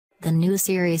The new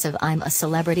series of I'm a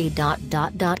Celebrity.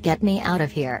 Get Me Out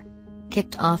of Here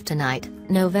kicked off tonight,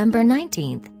 November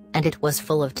 19th, and it was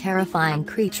full of terrifying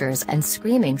creatures and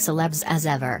screaming celebs as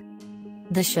ever.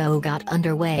 The show got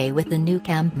underway with the new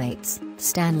campmates,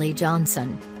 Stanley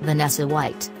Johnson, Vanessa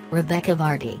White, Rebecca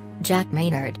Vardy, Jack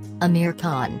Maynard, Amir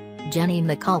Khan, Jenny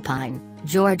McAlpine,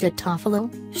 Georgia Toffolo,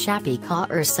 Shappi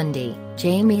Kaur-Sindhi,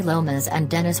 Jamie Lomas and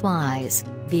Dennis Wise,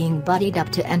 being buddied up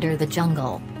to enter the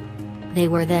jungle. They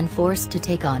were then forced to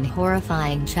take on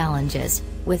horrifying challenges,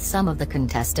 with some of the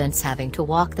contestants having to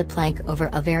walk the plank over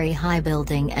a very high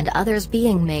building and others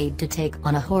being made to take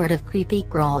on a horde of creepy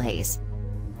crawlies.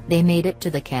 They made it to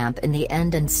the camp in the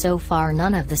end, and so far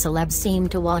none of the celebs seem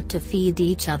to want to feed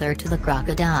each other to the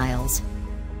crocodiles.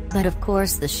 But of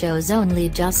course the show's only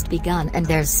just begun and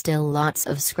there's still lots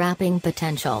of scrapping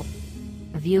potential.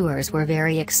 Viewers were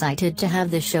very excited to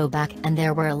have the show back, and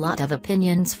there were a lot of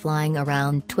opinions flying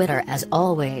around Twitter as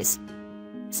always.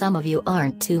 Some of you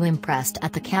aren't too impressed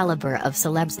at the caliber of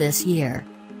celebs this year.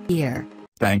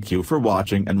 Thank you for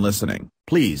watching and listening.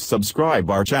 Please subscribe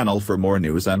our channel for more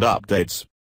news and updates.